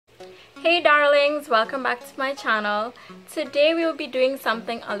Hey darlings, welcome back to my channel. Today we will be doing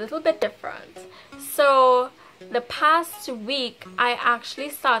something a little bit different. So the past week I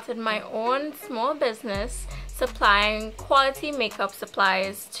actually started my own small business supplying quality makeup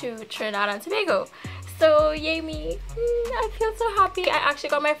supplies to Trinidad and Tobago. So yay me, I feel so happy. I actually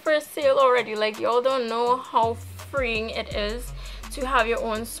got my first sale already. Like, y'all don't know how freeing it is to have your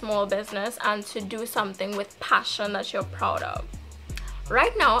own small business and to do something with passion that you're proud of.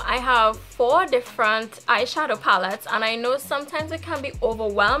 Right now I have 4 different eyeshadow palettes, and I know sometimes it can be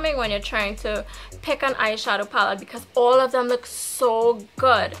overwhelming when you're trying to pick an eyeshadow palette because all of them look so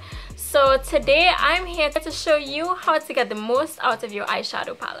good. So today I'm here to show you how to get the most out of your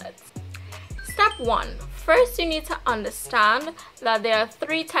eyeshadow palettes. Step 1. First, you need to understand that there are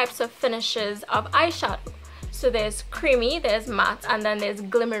 3 types of finishes of eyeshadow. So there's creamy, there's matte, and then there's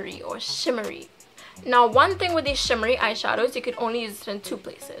glimmery or shimmery. Now, one thing with these shimmery eyeshadows, you can only use it in 2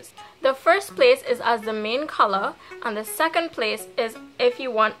 places. The first place is as the main color, and the second place is if you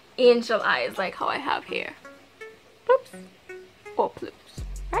want angel eyes like how I have here. Oops. Or ploops,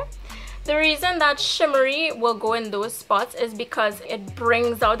 right? The reason that shimmery will go in those spots is because it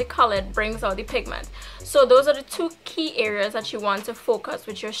brings out the color, it brings out the pigment. So those are the 2 key areas that you want to focus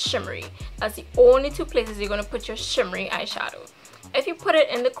with your shimmery. That's the only 2 places you're going to put your shimmery eyeshadow. If you put it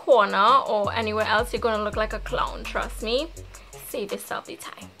in the corner or anywhere else, you're going to look like a clown, trust me. Save yourself the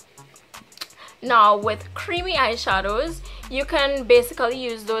time. Now with creamy eyeshadows, you can basically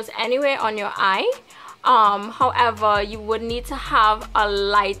use those anywhere on your eye. However, you would need to have a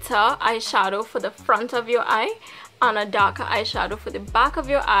lighter eyeshadow for the front of your eye and a darker eyeshadow for the back of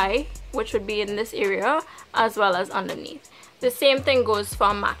your eye, which would be in this area as well as underneath. The same thing goes for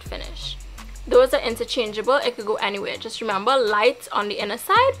a matte finish. Those are interchangeable, it could go anywhere. Just remember, light on the inner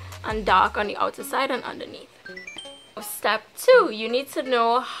side and dark on the outer side and underneath. Step 2, you need to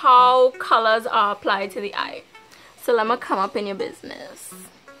know how colors are applied to the eye. So let me come up in your business.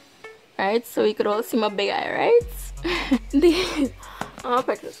 Right, so you could all see my big eye, right? I'll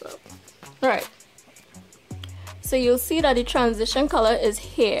pick this up. Alright. So you'll see that the transition color is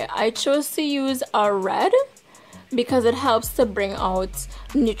here. I chose to use a red because it helps to bring out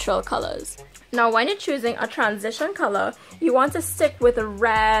neutral colors. Now when you're choosing a transition color, you want to stick with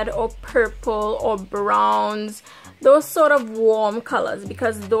red or purple or browns, those sort of warm colors,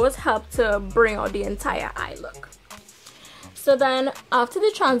 because those help to bring out the entire eye look. So then after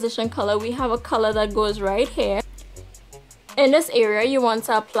the transition color, we have a color that goes right here. In this area, you want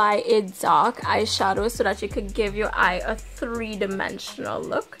to apply a dark eyeshadow so that you could give your eye a 3-dimensional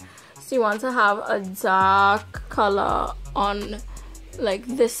look. So you want to have a dark color on like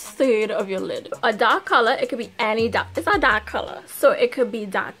this third of your lid. A dark color, it could be any dark, it's a dark color. So it could be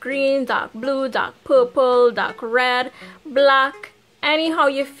dark green, dark blue, dark purple, dark red, black, anyhow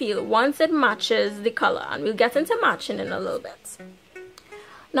you feel once it matches the color, and we'll get into matching in a little bit.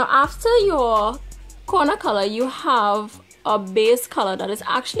 Now after your corner color, you have a base color that is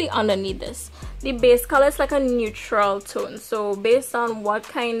actually underneath this. The base color is like a neutral tone, so based on what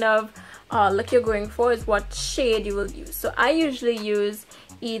kind of look you're going for is what shade you will use. So I usually use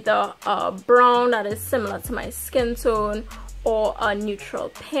either a brown that is similar to my skin tone, or a neutral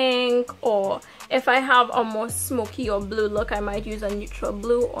pink, or if I have a more smoky or blue look, I might use a neutral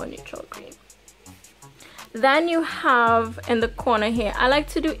blue or neutral green. Then you have in the corner here, I like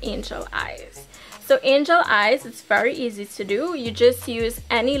to do angel eyes. So angel eyes, it's very easy to do. You just use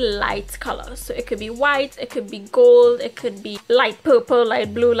any light color. So it could be white, it could be gold, it could be light purple,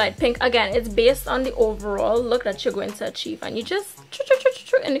 light blue, light pink. Again, it's based on the overall look that you're going to achieve. And you just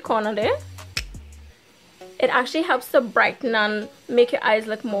in the corner there. It actually helps to brighten and make your eyes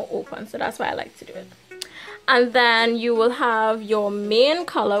look more open. So that's why I like to do it. And then you will have your main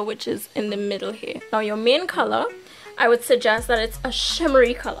color, which is in the middle here. Now your main color, I would suggest that it's a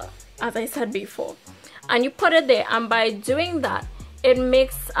shimmery color, as I said before, and you put it there, and by doing that it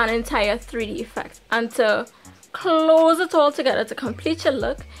makes an entire 3D effect. And to close it all together to complete your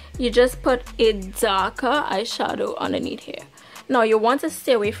look, you just put a darker eyeshadow underneath here. Now you want to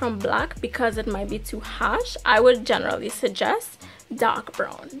stay away from black because it might be too harsh. I would generally suggest dark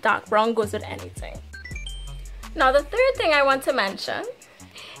brown. Dark brown goes with anything. Now the third thing I want to mention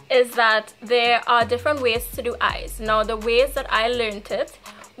is that there are different ways to do eyes. Now the ways that I learned it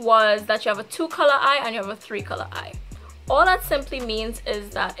was that you have a 2-color eye and you have a 3-color eye. All that simply means is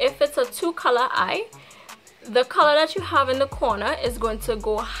that if it's a 2-color eye, the color that you have in the corner is going to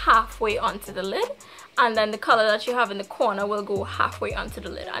go halfway onto the lid, and then the color that you have in the corner will go halfway onto the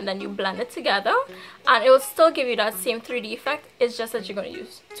lid, and then you blend it together and it will still give you that same 3D effect. It's just that you're going to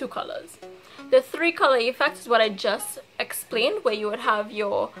use 2 colors. The 3-color effect is what I just explained, where you would have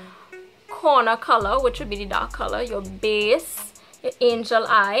your corner color, which would be the dark color, your base, your angel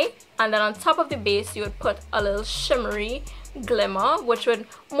eye, and then on top of the base you would put a little shimmery glimmer, which would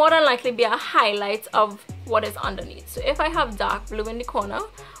more than likely be a highlight of what is underneath. So if I have dark blue in the corner,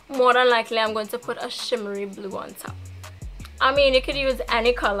 more than likely I'm going to put a shimmery blue on top. I mean, you could use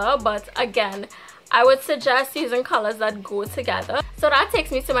any color, but again, I would suggest using colors that go together. So that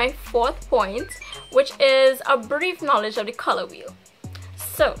takes me to my fourth point, which is a brief knowledge of the color wheel.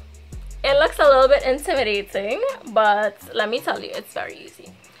 So it looks a little bit intimidating, but let me tell you, it's very easy.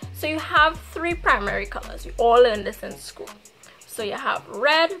 So you have three primary colors. You all learned this in school. So you have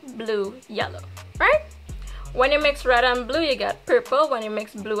red, blue, yellow, right? When you mix red and blue, you get purple. When you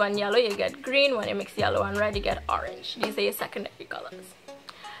mix blue and yellow, you get green. When you mix yellow and red, you get orange. These are your secondary colors.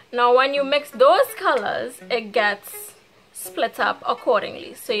 Now when you mix those colors, it gets split up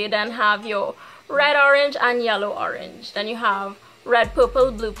accordingly. So you then have your red orange and yellow orange. Then you have red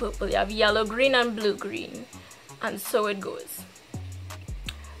purple, blue purple. You have yellow green and blue green, and so it goes.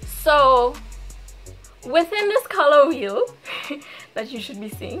 So within this color wheel that you should be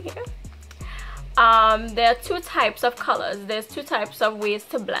seeing here, there are two types of colors. There's two types of ways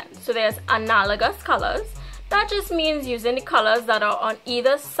to blend. So there's analogous colors. That just means using the colors that are on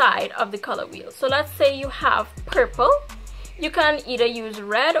either side of the color wheel. So let's say you have purple. You can either use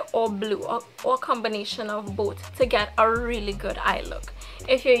red or blue, or a combination of both to get a really good eye look.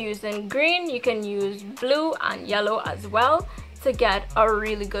 If you're using green, you can use blue and yellow as well to get a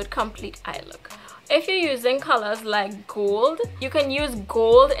really good complete eye look. If you're using colors like gold, you can use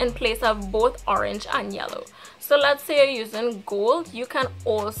gold in place of both orange and yellow. So let's say you're using gold, you can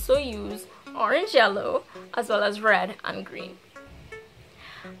also use orange, yellow, as well as red and green.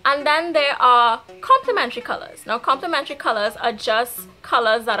 And then there are complementary colors. Now complementary colors are just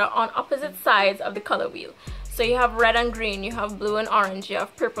colors that are on opposite sides of the color wheel. So you have red and green, you have blue and orange, you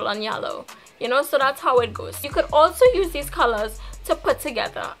have purple and yellow, you know, so that's how it goes. You could also use these colors to put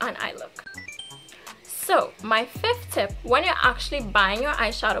together an eye look. So my fifth tip, when you're actually buying your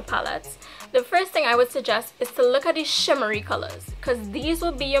eyeshadow palettes, the first thing I would suggest is to look at these shimmery colors, because these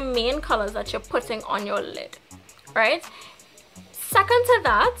will be your main colors that you're putting on your lid, right? Second to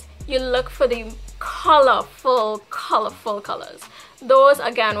that, you look for the colorful colors. Those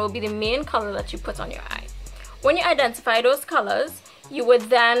again will be the main color that you put on your eye. When you identify those colors, you would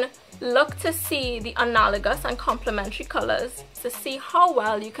then look to see the analogous and complementary colors to see how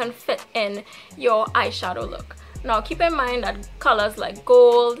well you can fit in your eyeshadow look. Now keep in mind that colors like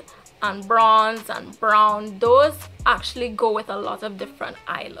gold and bronze and brown, those actually go with a lot of different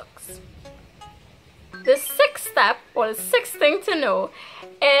eye looks. The sixth step, or the sixth thing to know,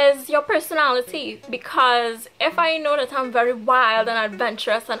 is your personality. Because if I know that I'm very wild and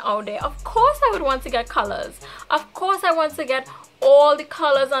adventurous and out there, of course I would want to get colors. Of course I want to get all the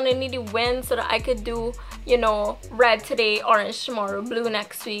colors underneath the wind so that I could do, you know, red today, orange tomorrow, blue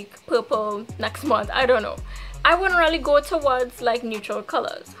next week, purple next month, I don't know. I wouldn't really go towards like neutral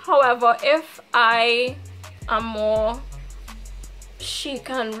colors. However, if I am more chic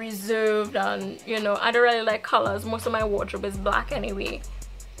and reserved and, you know, I don't really like colors, most of my wardrobe is black anyway,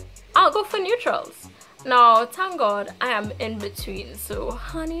 I'll go for neutrals. Now thank God I am in between, so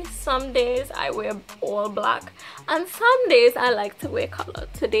honey, some days I wear all black and some days I like to wear color.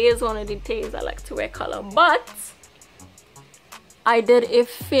 Today is one of the days I like to wear color, but I did a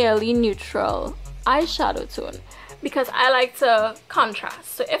fairly neutral eyeshadow tone because I like to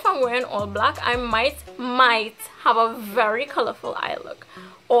contrast. So if I'm wearing all black, I might have a very colorful eye look,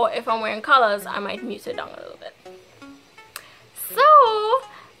 or if I'm wearing colors, I might mute it down a little bit. So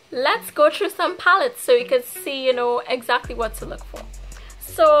let's go through some palettes so you can see, you know, exactly what to look for.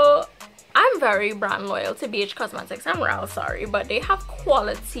 So I'm very brand loyal to BH Cosmetics. I'm real sorry, but they have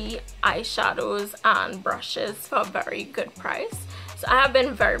quality eyeshadows and brushes for a very good price. So I have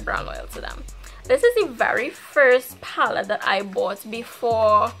been very brand loyal to them. This is the very first palette that I bought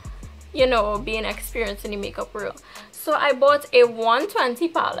before, you know, being experienced in the makeup world. So I bought a 120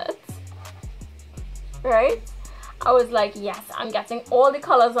 palette, right? I was like, yes, I'm getting all the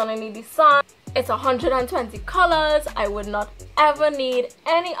colors underneath the sun. It's 120 colors. I would not ever need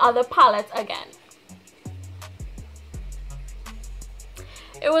any other palette again.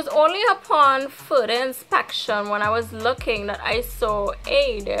 It was only upon further inspection when I was looking that I saw,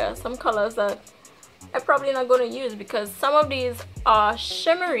 hey, there are some colors that I'm probably not going to use because some of these are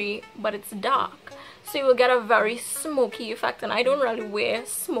shimmery, but it's dark. So you will get a very smoky effect, and I don't really wear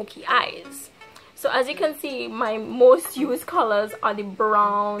smoky eyes. So as you can see, my most used colors are the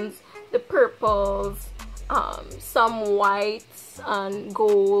browns, the purples, some whites and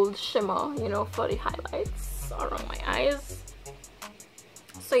gold shimmer, you know, for the highlights around my eyes.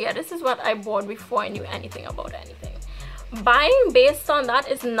 So yeah, this is what I bought before I knew anything about anything. Buying based on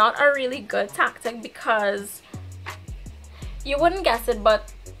that is not a really good tactic because you wouldn't guess it,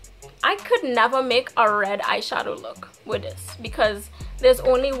 but I could never make a red eyeshadow look with this because there's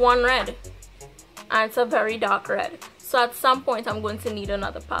only one red and it's a very dark red. So at some point I'm going to need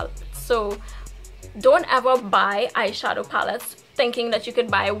another palette. So don't ever buy eyeshadow palettes thinking that you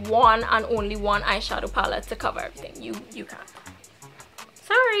could buy one and only one eyeshadow palette to cover everything. You can't.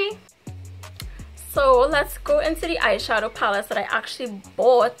 Sorry. So let's go into the eyeshadow palettes that I actually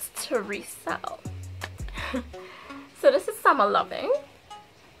bought to resell. So this is Summer Lovin.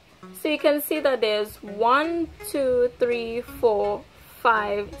 So you can see that there's 1, 2, 3, 4,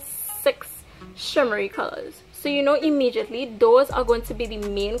 5, 6 shimmery colors. So you know immediately those are going to be the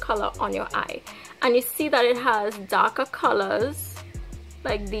main color on your eye. And you see that it has darker colors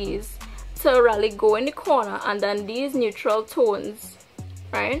like these to really go in the corner, and then these neutral tones,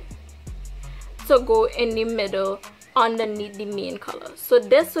 right, to go in the middle underneath the main color. So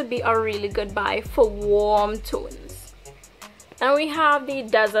this would be a really good buy for warm tones. Then we have the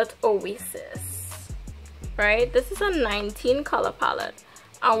Desert Oasis, right? This is a 19 color palette,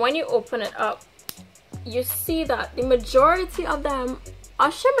 and when you open it up you see that the majority of them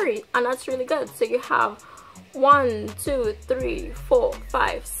are shimmery, and that's really good. So you have 1, 2, 3, 4,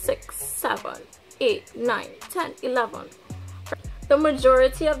 5, 6, 7, 8, 9, 10, 11. The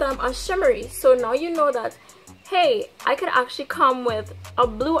majority of them are shimmery. So now you know that, hey, I could actually come with a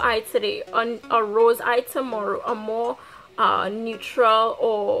blue eye today, a rose eye tomorrow, a more neutral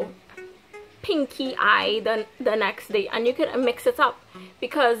or pinky eye the next day, and you can mix it up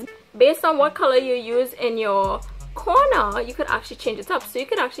because based on what color you use in your corner you could actually change it up. So you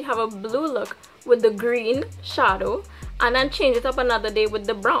could actually have a blue look with the green shadow and then change it up another day with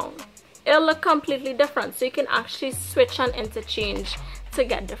the brown. It'll look completely different, so you can actually switch and interchange to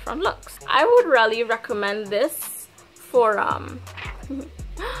get different looks. I would really recommend this for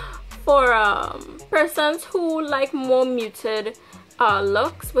persons who like more muted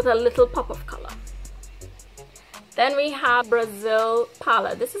looks with a little pop of color. Then we have Brazil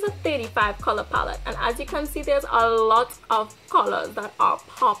palette. This is a 35 color palette, and as you can see there's a lot of colors that are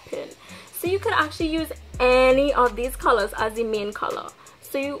popping. So you could actually use any of these colors as the main color.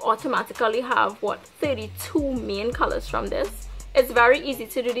 So you automatically have what, 32 main colors from this. It's very easy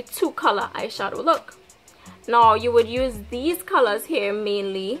to do the 2 color eyeshadow look. Now you would use these colors here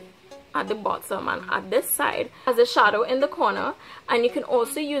mainly at the bottom and at this side as a shadow in the corner, and you can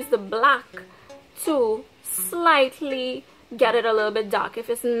also use the black to slightly get it a little bit dark if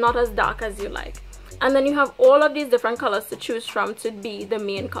it's not as dark as you like. And then you have all of these different colors to choose from to be the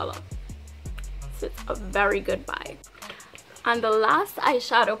main color. So it's a very good buy. And the last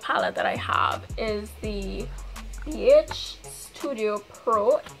eyeshadow palette that I have is the BH Studio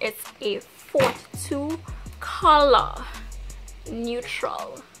Pro. It's a 42 color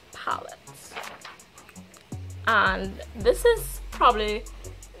neutral palette, and this is probably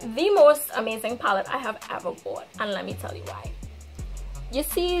the most amazing palette I have ever bought, and let me tell you why. You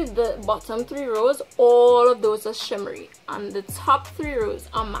see the bottom 3 rows, all of those are shimmery, and the top 3 rows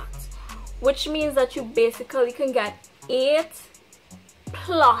are matte, which means that you basically can get 8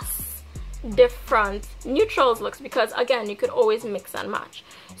 plus different neutrals looks, because again you could always mix and match.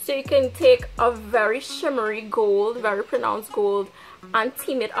 So you can take a very shimmery gold, very pronounced gold, and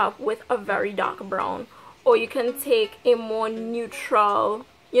team it up with a very dark brown, or you can take a more neutral,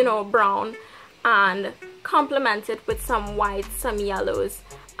 you know, brown and complement it with some whites, some yellows,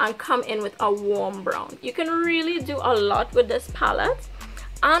 and come in with a warm brown. You can really do a lot with this palette.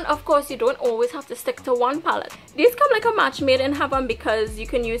 And of course you don't always have to stick to one palette. These come like a match made in heaven because you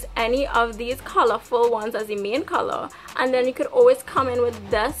can use any of these colorful ones as the main color, and then you could always come in with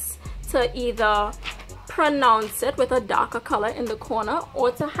this to either pronounce it with a darker color in the corner or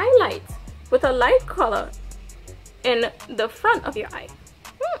to highlight with a light color in the front of your eye.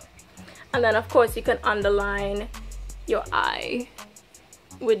 And then of course you can underline your eye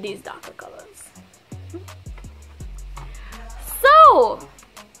with these darker colors. So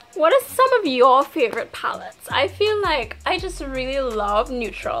what are some of your favorite palettes? I feel like I just really love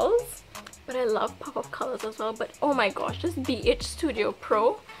neutrals, but I love pop-up colors as well. But oh my gosh, this BH Studio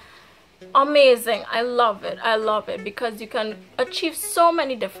Pro, amazing. I love it because you can achieve so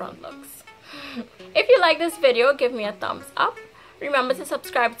many different looks. If you like this video, give me a thumbs up. Remember to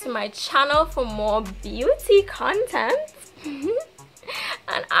subscribe to my channel for more beauty content.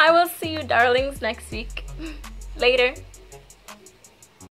 And I will see you darlings next week. Later.